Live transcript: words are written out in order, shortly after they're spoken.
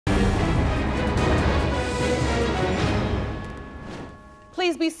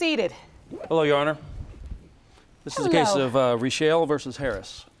Please be seated. Hello, Your Honor. This is a case of Richeal versus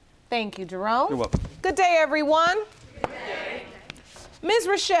Harris. Thank you, Jerome. You're welcome. Good day, everyone. Good day. Ms.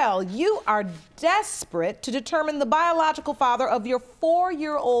 Richeal, you are desperate to determine the biological father of your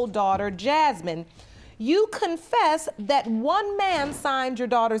 4-year-old daughter, Jasmine. You confess that one man signed your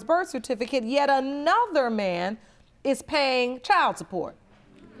daughter's birth certificate, yet another man is paying child support.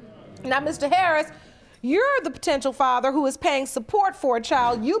 Now, Mr. Harris, you're the potential father who is paying support for a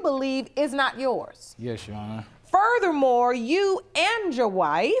child you believe is not yours. Yes, Your Honor. Furthermore, you and your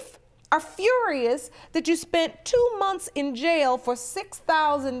wife are furious that you spent 2 months in jail for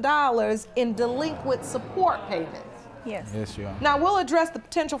 $6,000 in delinquent support payments. Yes. Yes, Your Honor. Now, we'll address the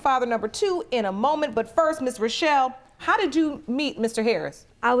potential father number 2 in a moment, but first, Ms. Richeal, how did you meet Mr. Harris?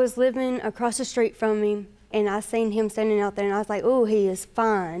 I was living across the street from him, and I seen him standing out there, and I was like, oh, he is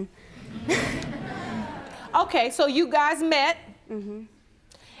fine. Okay, so you guys met, Mm-hmm.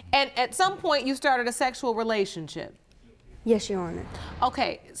 and at some point you started a sexual relationship. Yes, Your Honor.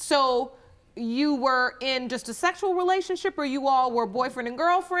 Okay, so you were in just a sexual relationship, or you all were boyfriend and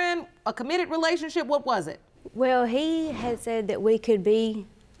girlfriend, a committed relationship? What was it? Well, he had said that we could be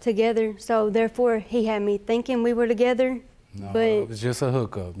together, so therefore he had me thinking we were together. No, but it was just a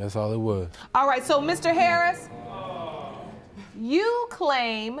hookup. That's all it was. All right, so Mr. Harris, you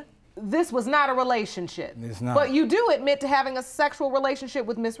claim this was not a relationship. It's not. But you do admit to having a sexual relationship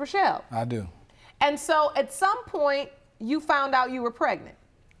with Miss Richeal. I do. And so at some point, you found out you were pregnant.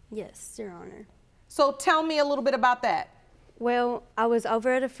 yes, Your Honor. So tell me a little bit about that. Well, I was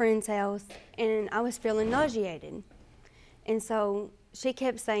over at a friend's house, and I was feeling nauseated. And so she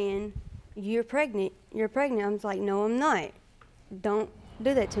kept saying, you're pregnant, you're pregnant. I was like, no, I'm not. Don't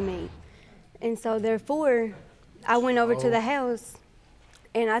do that to me. And so therefore, I went over to the house,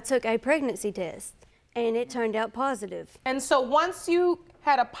 and I took a pregnancy test, and it turned out positive. And so once you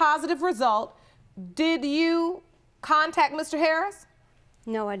had a positive result, did you contact Mr. Harris?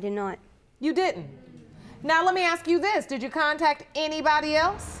 No, I did not. You didn't. Now let me ask you this, did you contact anybody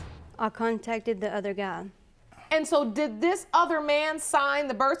else? I contacted the other guy. And so did this other man sign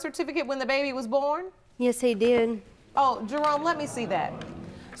the birth certificate when the baby was born? Yes, he did. Oh, Jerome, let me see that.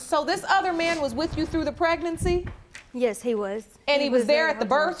 So this other man was with you through the pregnancy? Yes, he was. And he was there at the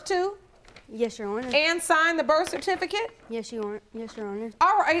birth too? Yes, Your Honor. And signed the birth certificate? Yes, Your Honor. Yes, Your Honor.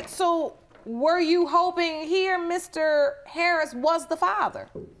 All right, so were you hoping here Mr. Harris was the father?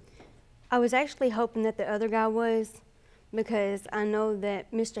 I was actually hoping that the other guy was, because I know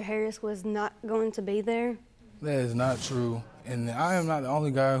that Mr. Harris was not going to be there. That is not true. And I am not the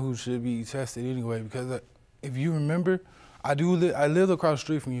only guy who should be tested anyway, because if you remember, I lived across the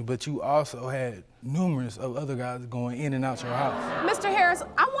street from you, but you also had numerous of other guys going in and out your house. Mr. Harris,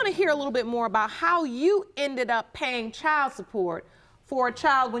 I want to hear a little bit more about how you ended up paying child support for a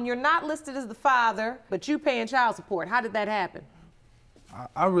child when you're not listed as the father, but you paying child support. How did that happen?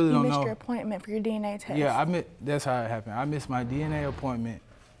 I really don't know. You missed your appointment for your DNA test. Yeah, that's how it happened. I missed my DNA appointment.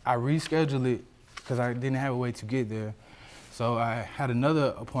 I rescheduled it because I didn't have a way to get there. So I had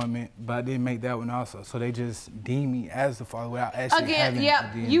another appointment, but I didn't make that one also. So they just deemed me as the father without actually having a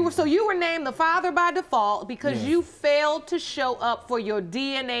DNA. So you were named the father by default because Yes. you failed to show up for your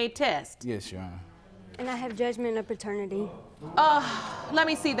DNA test. Yes, Your Honor. And I have judgment of paternity. Let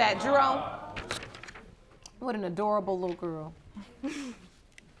me see that, Jerome. What an adorable little girl.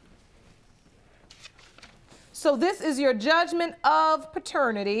 So this is your judgment of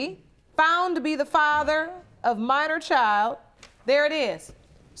paternity, found to be the father of minor child. There it is.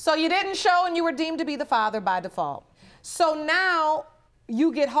 So you didn't show and you were deemed to be the father by default. So now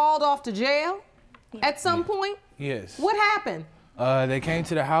you get hauled off to jail at some point? Yes. What happened? They came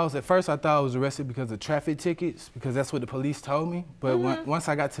to the house. At first, I thought I was arrested because of traffic tickets, because that's what the police told me. But once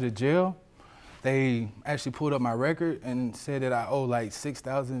I got to the jail, they actually pulled up my record and said that I owe like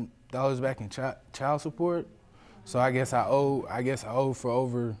 $6,000 back in child support. So I guess I owe for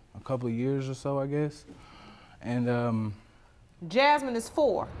over a couple of years or so, I guess. And Jasmine is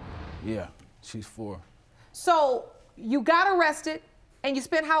 4. yeah, she's 4. So you got arrested and you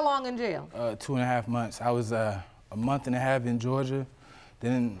spent how long in jail? 2.5 months. I was a month and a half in Georgia.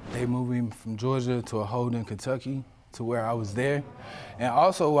 Then they moved me from Georgia to a hold in Kentucky, to where I was there. And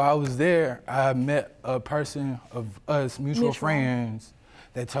also while I was there, I met a person of us, mutual friends,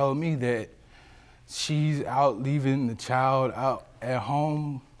 that told me that she's out leaving the child out at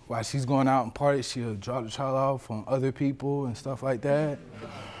home. While she's going out and party, she'll drop the child off on other people and stuff like that.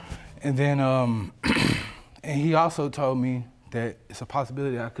 And then, and he also told me that it's a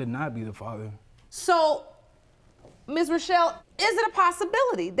possibility I could not be the father. So Ms. Richeal, is it a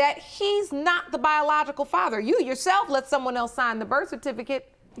possibility that he's not the biological father? You yourself let someone else sign the birth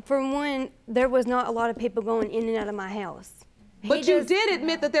certificate. For one, there was not a lot of people going in and out of my house. But you did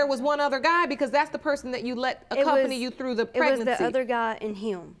admit that there was one other guy because that's the person that you let accompany you through the pregnancy. It was the other guy and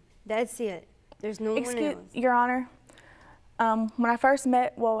him. That's it. There's no one else. Your Honor, when I first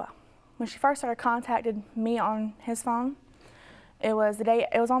met, when she first started contacting me on his phone, it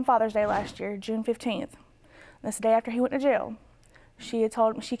was on Father's Day last year, June 15th. That's the day after he went to jail. She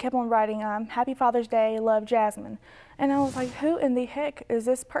kept on writing, Happy Father's Day, love, Jasmine. And I was like, who in the heck is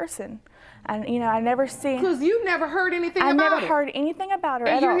this person? And I never seen. Because you never heard anything about her. I never heard anything about her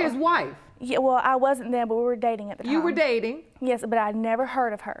at all. And you're his wife. Yeah, well, I wasn't then, but we were dating at the time. You were dating? Yes, but I never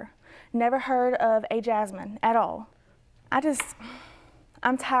heard of her. Never heard of a Jasmine at all.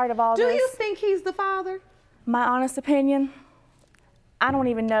 I'm tired of all this. Do you think he's the father? My honest opinion, I don't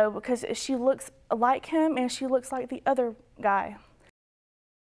even know, because she looks like him and she looks like the other guy.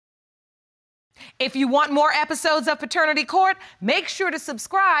 If you want more episodes of Paternity Court, make sure to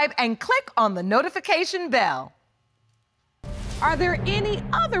subscribe and click on the notification bell. Are there any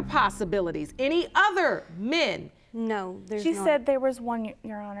other possibilities? Any other men? No, there's not. She said there was one,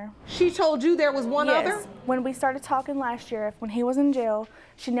 Your Honor. She told you there was one other? Yes. When we started talking last year, when he was in jail,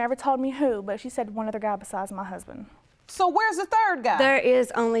 she never told me who, but she said one other guy besides my husband. So where's the third guy? There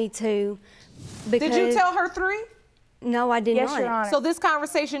is only two. Did you tell her three? No, I did not. Yes, Your Honor. So this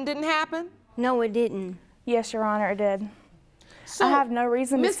conversation didn't happen? No, it didn't. Yes, Your Honor, it did. So, I have no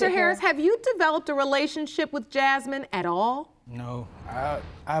reason to Mr. Harris, have you developed a relationship with Jasmine at all? No,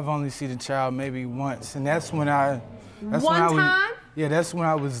 I've only seen the child maybe once, and that's when I. Yeah, that's when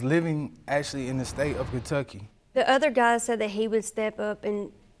I was living actually in the state of Kentucky. The other guy said that he would step up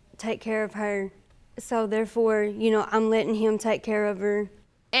and take care of her. So therefore, I'm letting him take care of her.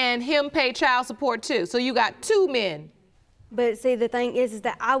 And him pay child support too. So you got two men. But see, the thing is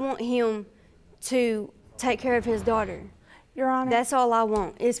that I want him to take care of his daughter. Your Honor. That's all I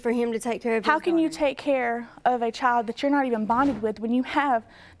want, is for him to take care of his daughter. How can you take care of a child that you're not even bonded with when you have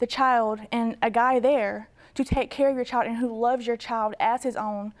the child and a guy there to take care of your child and who loves your child as his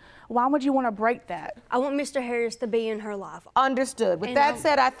own? Why would you want to break that? I want Mr. Harris to be in her life. Understood. With that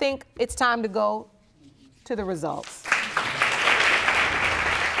said, I think it's time to go to the results.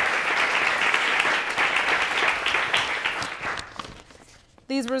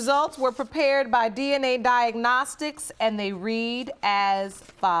 These results were prepared by DNA Diagnostics, and they read as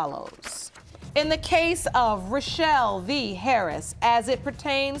follows. In the case of Richeal v. Harris, as it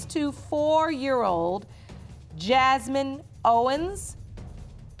pertains to 4-year-old Jasmine Owens,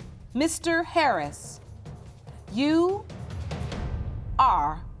 Mr. Harris, you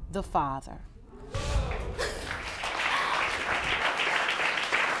are the father.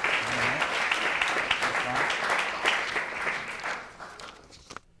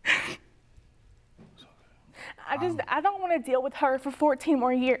 I don't want to deal with her for 14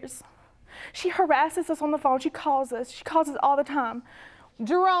 more years. She harasses us on the phone. She calls us all the time.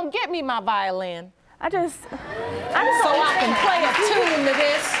 Jerome, get me my violin. I just so I can play a tune to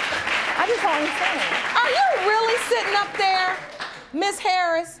this. I just don't understand. Are you really sitting up there, Miss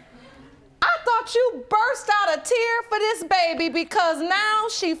Harris? I thought you burst out a tear for this baby because now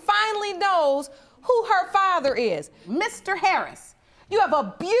she finally knows who her father is. Mr. Harris, you have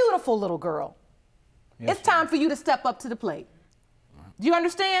a beautiful little girl. Yes, it's time for you to step up to the plate. Do you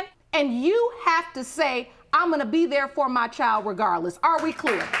understand? And you have to say, I'm going to be there for my child regardless. Are we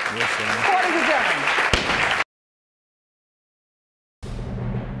clear? Yes, sir. Court is adjourned.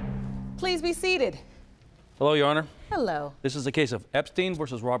 Please be seated. Hello, Your Honor. Hello. This is the case of Epstein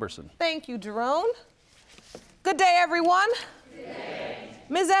versus Roberson. Thank you, Jerome. Good day, everyone. Good day.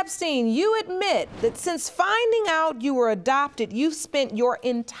 Ms. Epstein, you admit that since finding out you were adopted, you've spent your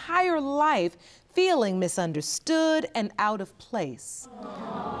entire life feeling misunderstood and out of place.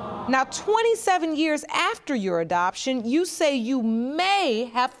 Aww. Now, 27 years after your adoption, you say you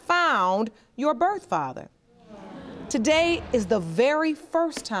may have found your birth father. Today is the very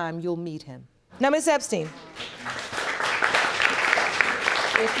first time you'll meet him. Now, Ms. Epstein,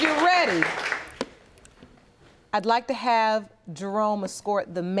 if you're ready, I'd like to have Jerome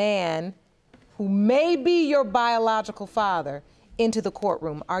escort the man who may be your biological father into the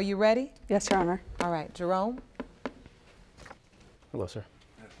courtroom. Are you ready? Yes, Your Honor. All right, Jerome. Hello, sir.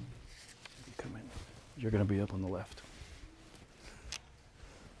 Come in. You're going to be up on the left.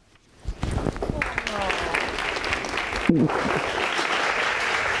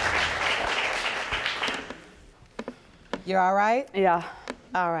 You're all right? Yeah.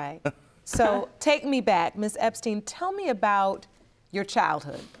 All right. So take me back. Ms. Epstein, tell me about your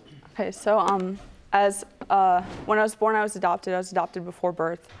childhood. Okay, so as when I was born, I was adopted. I was adopted before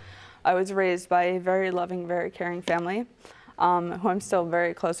birth. I was raised by a very loving, very caring family, who I'm still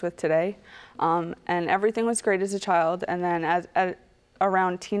very close with today. And everything was great as a child. And then at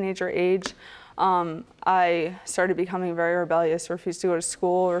around teenager age, I started becoming very rebellious, refused to go to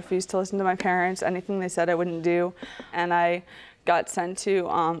school, refused to listen to my parents, anything they said I wouldn't do. And I got sent to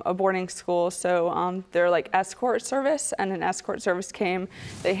a boarding school, so they're like escort service, and an escort service came,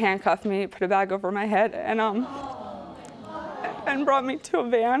 they handcuffed me, put a bag over my head, and brought me to a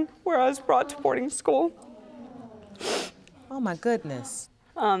van where I was brought to boarding school. Oh my goodness.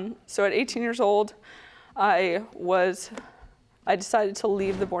 So at 18 years old, I decided to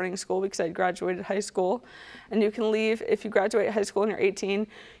leave the boarding school because I'd graduated high school. And you can leave, if you graduate high school and you're 18,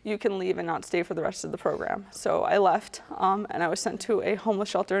 you can leave and not stay for the rest of the program. So I left, and I was sent to a homeless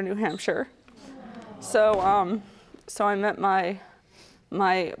shelter in New Hampshire. So I met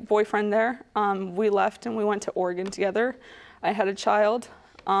my boyfriend there. We left and we went to Oregon together. I had a child.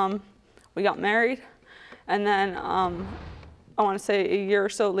 We got married. And then I want to say a year or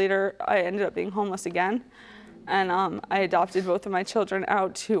so later, I ended up being homeless again. And I adopted both of my children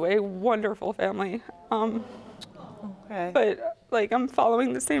out to a wonderful family. Okay. But like I'm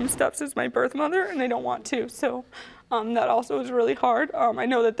following the same steps as my birth mother, and they don't want to. So that also is really hard. I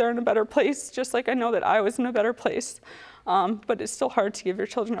know that they're in a better place, just like I know that I was in a better place. But it's still hard to give your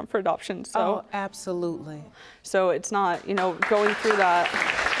children up for adoption. So, oh, absolutely. So it's not, going through that.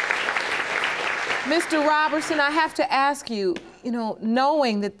 Mr. Roberson, I have to ask you,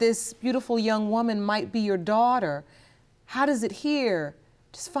 knowing that this beautiful young woman might be your daughter, how does it hear,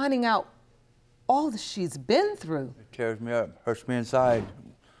 just finding out all that she's been through? It tears me up, hurts me inside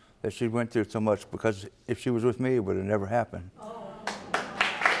that she went through so much, because if she was with me, it would have never happened.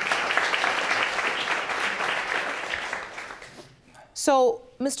 So,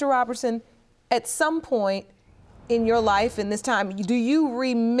 Mr. Roberson, at some point in your life, in this time, do you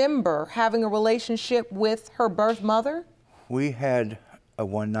remember having a relationship with her birth mother? We had a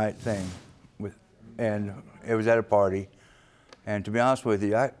one-night thing, and it was at a party. And to be honest with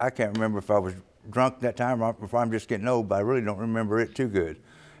you, I can't remember if I was drunk that time or if I'm just getting old, but I really don't remember it too good.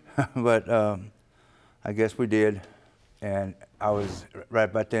 But I guess we did. And right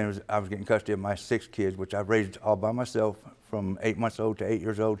about then, I was getting custody of my 6 kids, which I've raised all by myself from 8 months old to 8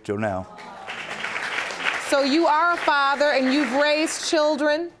 years old till now. So you are a father and you've raised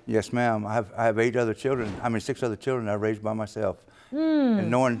children? Yes, ma'am. I have 8 other children. 6 other children I raised by myself.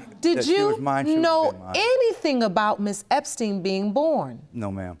 And knowing that she was mine, she know would have been mine. anything about Miss Epstein being born?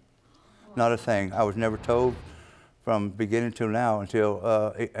 No, ma'am. Not a thing. I was never told from beginning till now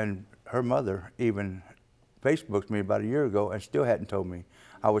until, and her mother even Facebooked me about a year ago and still hadn't told me.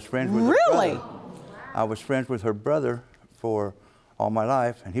 I was friends with her brother. I was friends with her brother for all my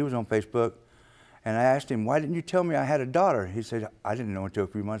life, and he was on Facebook. And I asked him, why didn't you tell me I had a daughter? He said, I didn't know until a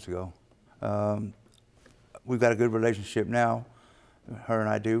few months ago. We've got a good relationship now, her and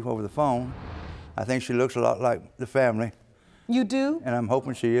I do, over the phone. I think she looks a lot like the family. You do? And I'm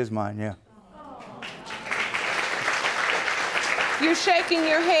hoping she is mine, yeah. You're shaking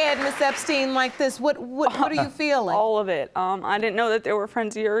your head, Miss Epstein, like this. What are you feeling? All of it. I didn't know that they were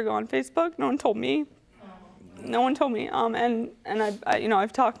friends a year ago on Facebook. No one told me. No one told me. And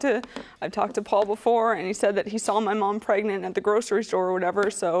I've talked to Paul before, and he said that he saw my mom pregnant at the grocery store or whatever.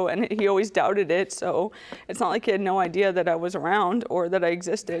 So, and he always doubted it. So it's not like he had no idea that I was around or that I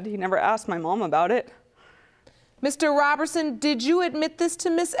existed. He never asked my mom about it. Mr. Roberson, did you admit this to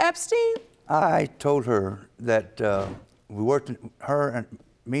Miss Epstein? I told her that we worked,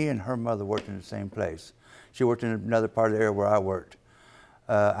 me and her mother worked in the same place. She worked in another part of the area where I worked.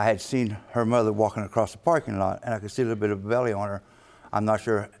 I had seen her mother walking across the parking lot, and I could see a little bit of belly on her. I'm not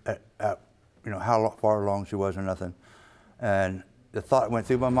sure, how far along she was or nothing. And the thought went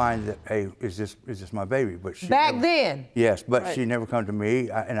through my mind that, hey, is this my baby? But she Back then? Yes, but Right. she never come to me,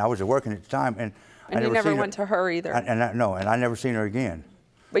 and I was working at the time, and I And you never seen went to her either. And I never seen her again.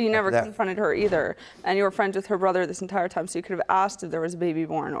 But you never that- confronted her either. And you were friends with her brother this entire time, so you could have asked if there was a baby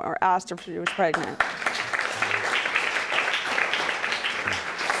born or asked if she was pregnant.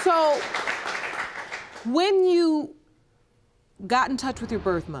 So, when you got in touch with your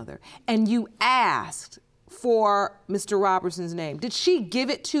birth mother and you asked for Mr. Roberson's name, did she give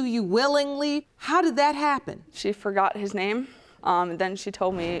it to you willingly? How did that happen? She forgot his name. Then she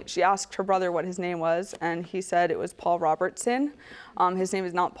told me, she asked her brother what his name was, and he said it was Paul Robertson. His name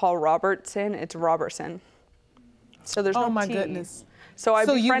is not Paul Robertson, it's Roberson. So there's no T. Oh my goodness. So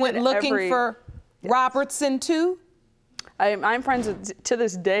you went looking for Yes. Robertson too? I'm friends to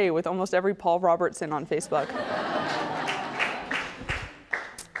this day with almost every Paul Robertson on Facebook.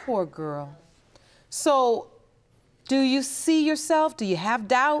 Poor girl. So, do you see yourself? Do you have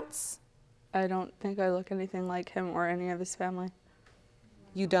doubts? I don't think I look anything like him or any of his family.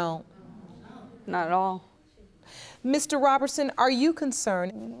 You don't? Not at all. Mr. Roberson, are you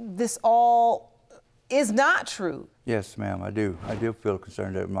concerned this all is not true? Yes, ma'am, I do. I do feel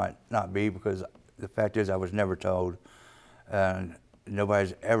concerned that it might not be, because the fact is I was never told, and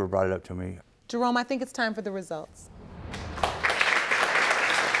nobody's ever brought it up to me. Jerome, I think it's time for the results.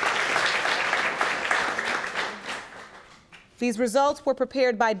 These results were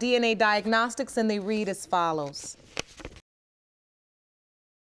prepared by DNA Diagnostics, and they read as follows.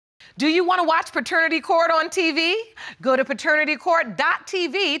 Do you want to watch Paternity Court on TV? Go to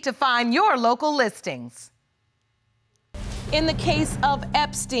paternitycourt.tv to find your local listings. In the case of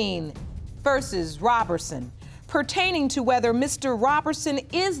Epstein versus Roberson, pertaining to whether Mr. Roberson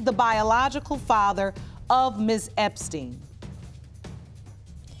is the biological father of Ms. Epstein,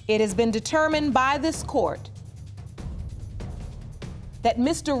 it has been determined by this court that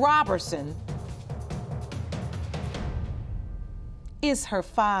Mr. Roberson is her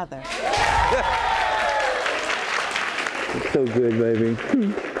father. It's so good, baby.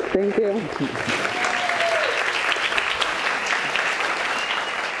 Thank you.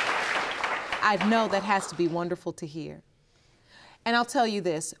 I know that has to be wonderful to hear. And I'll tell you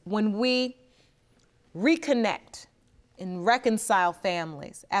this, when we reconnect and reconcile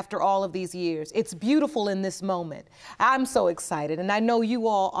families after all of these years, it's beautiful in this moment. I'm so excited, and I know you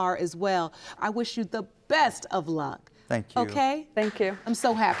all are as well. I wish you the best of luck. Thank you. Okay? Thank you. I'm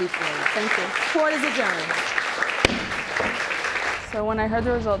so happy for you. Thank you. Court is adjourned. So when I heard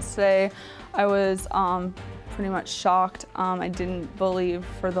the results today, I was pretty much shocked. I didn't believe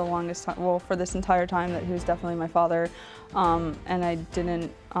for the longest time, well, for this entire time, that he was definitely my father. And I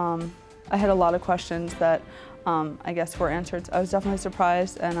didn't, I had a lot of questions that I guess were answered. I was definitely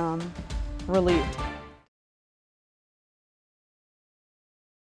surprised and relieved.